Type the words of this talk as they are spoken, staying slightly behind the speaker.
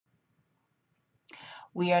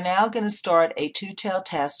We are now going to start a two-tailed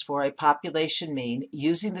test for a population mean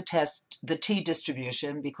using the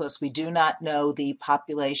t-distribution because we do not know the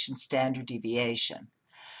population standard deviation.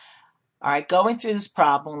 All right, going through this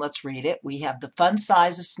problem, let's read it. We have the fun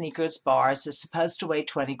size of Snickers bars is supposed to weigh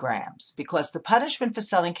 20 grams. Because the punishment for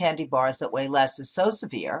selling candy bars that weigh less is so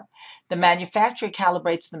severe, the manufacturer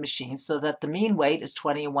calibrates the machine so that the mean weight is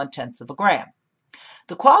 20 and 1/10 of a gram.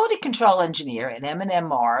 The quality control engineer at M&M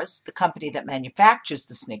Mars, the company that manufactures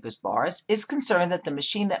the Snickers bars, is concerned that the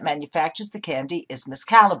machine that manufactures the candy is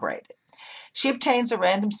miscalibrated. She obtains a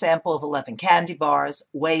random sample of 11 candy bars,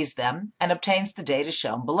 weighs them, and obtains the data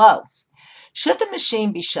shown below. Should the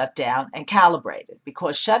machine be shut down and calibrated?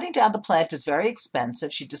 Because shutting down the plant is very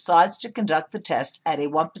expensive, she decides to conduct the test at a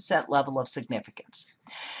 1% level of significance.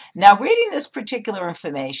 Now, reading this particular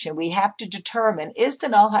information, we have to determine, is the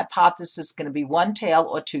null hypothesis going to be one tail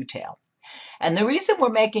or two tail? And the reason we're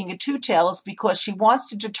making a two tail is because she wants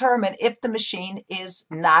to determine if the machine is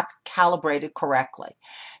not calibrated correctly.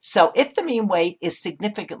 So if the mean weight is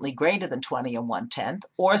significantly greater than 20 and 1/10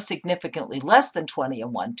 or significantly less than 20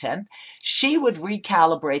 and 1/10, she would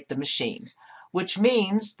recalibrate the machine, which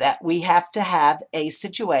means that we have to have a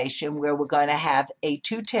situation where we're going to have a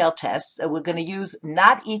two-tailed test that we're going to use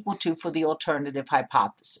not equal to for the alternative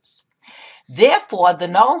hypothesis. Therefore, the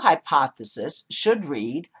null hypothesis should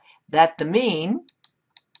read that the mean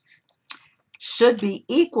should be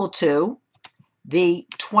equal to the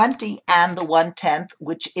 20 and the 1/10,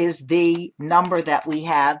 which is the number that we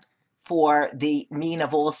have for the mean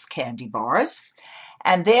of all candy bars.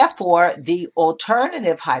 And therefore, the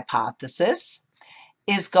alternative hypothesis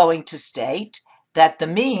is going to state that the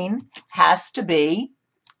mean has to be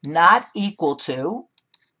not equal to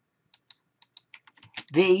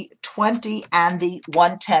the 20 and the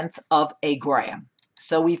 1/10 of a gram.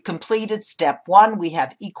 So we've completed step one. We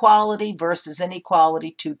have equality versus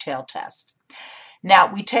inequality two-tailed test.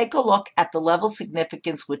 Now we take a look at the level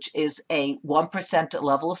significance, which is a 1%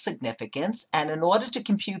 level of significance. And in order to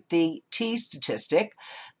compute the t statistic,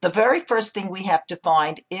 the very first thing we have to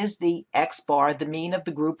find is the x bar, the mean of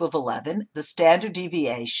the group of 11, the standard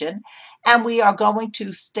deviation. And we are going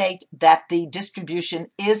to state that the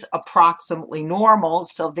distribution is approximately normal.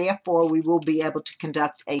 So therefore we will be able to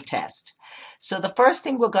conduct a test. So the first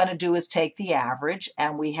thing we're going to do is take the average,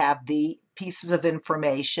 and we have the pieces of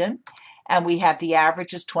information. And we have the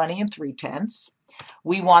average is 20 and 3/10.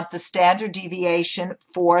 We want the standard deviation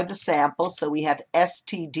for the sample. So we have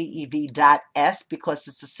STDEV.S because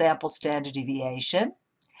it's a sample standard deviation.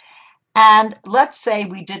 And let's say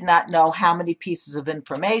we did not know how many pieces of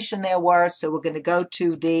information there were. So we're going to go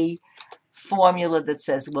to the formula that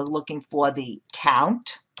says we're looking for the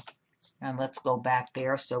count. And let's go back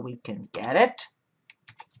there so we can get it.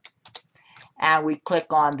 And we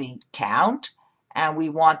click on the count. And we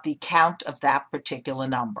want the count of that particular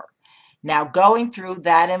number. Now, going through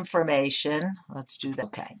that information, let's do that.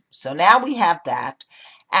 Okay, so now we have that,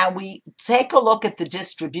 and we take a look at the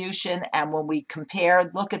distribution, and when we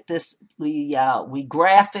compare, look at this, we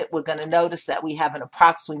graph it, we're going to notice that we have an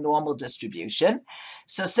approximately normal distribution.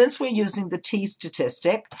 So since we're using the t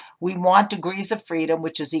statistic, we want degrees of freedom,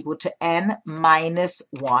 which is equal to n minus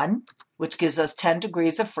 1, which gives us 10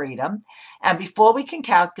 degrees of freedom. And before we can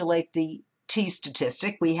calculate the t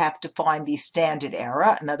statistic, we have to find the standard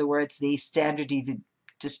error. In other words, the standard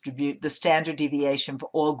deviation for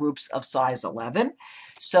all groups of size 11.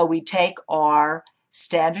 So we take our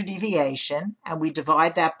standard deviation and we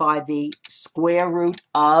divide that by the square root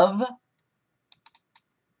of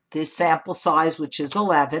the sample size, which is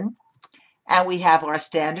 11. And we have our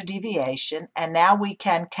standard deviation. And now we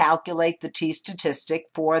can calculate the t statistic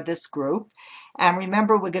for this group. And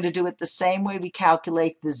remember, we're going to do it the same way we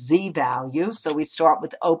calculate the z value. So we start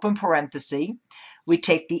with open parenthesis. We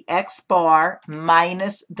take the x bar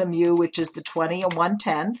minus the mu, which is the 20 and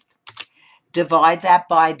 1/10. Divide that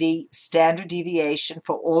by the standard deviation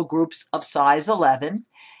for all groups of size 11.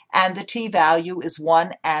 And the t value is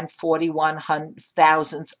 1 and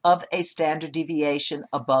 41/100,000ths of a standard deviation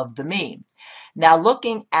above the mean. Now,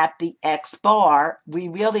 looking at the x bar, we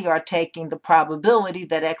really are taking the probability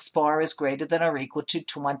that x bar is greater than or equal to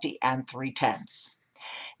 20 and 3/10.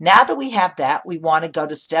 Now that we have that, we want to go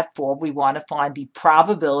to step 4. We want to find the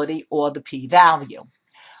probability or the p-value.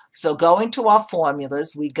 So going to our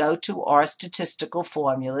formulas, we go to our statistical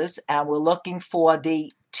formulas, and we're looking for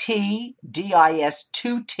the t,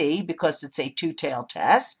 dis2t, because it's a two-tailed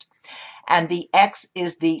test. And the x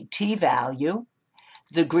is the t-value.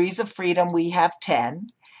 Degrees of freedom, we have 10.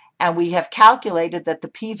 And we have calculated that the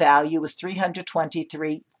p-value is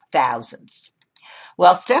 323 thousandths.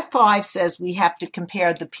 Well, step 5 says we have to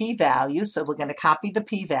compare the p-value, so we're going to copy the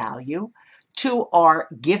p-value to our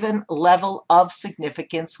given level of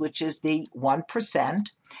significance, which is the 1%.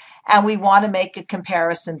 And we want to make a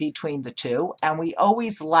comparison between the two. And we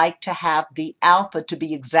always like to have the alpha to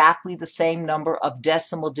be exactly the same number of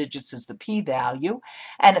decimal digits as the p-value,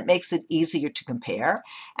 and it makes it easier to compare.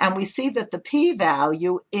 And we see that the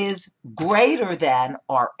p-value is greater than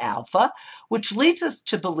our alpha, which leads us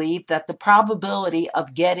to believe that the probability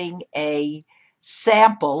of getting a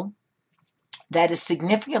sample that is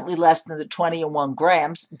significantly less than the 21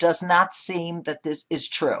 grams does not seem that this is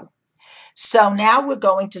true. So now we're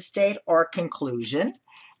going to state our conclusion,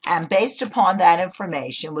 and based upon that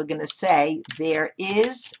information, we're going to say there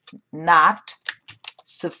is not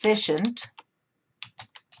sufficient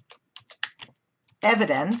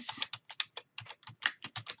evidence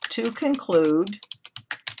to conclude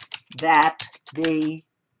that the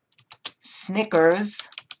Snickers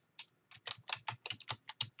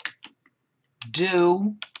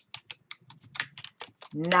do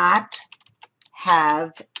not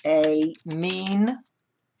have a mean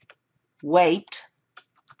weight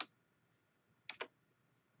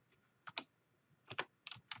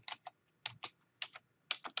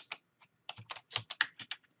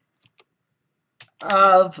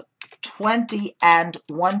of 20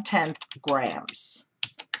 1/10 grams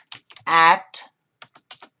at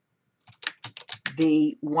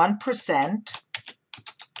the 1%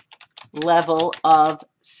 level of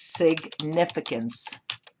significance.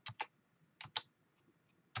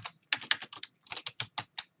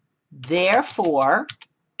 Therefore,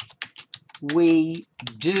 we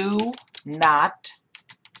do not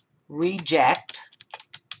reject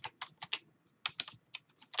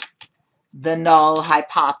the null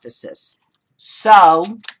hypothesis.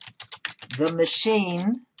 So, the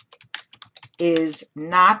machine is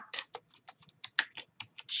not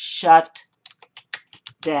shut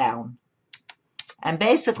down. And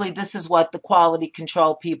basically, this is what the quality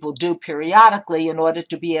control people do periodically in order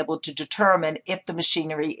to be able to determine if the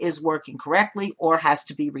machinery is working correctly or has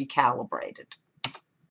to be recalibrated.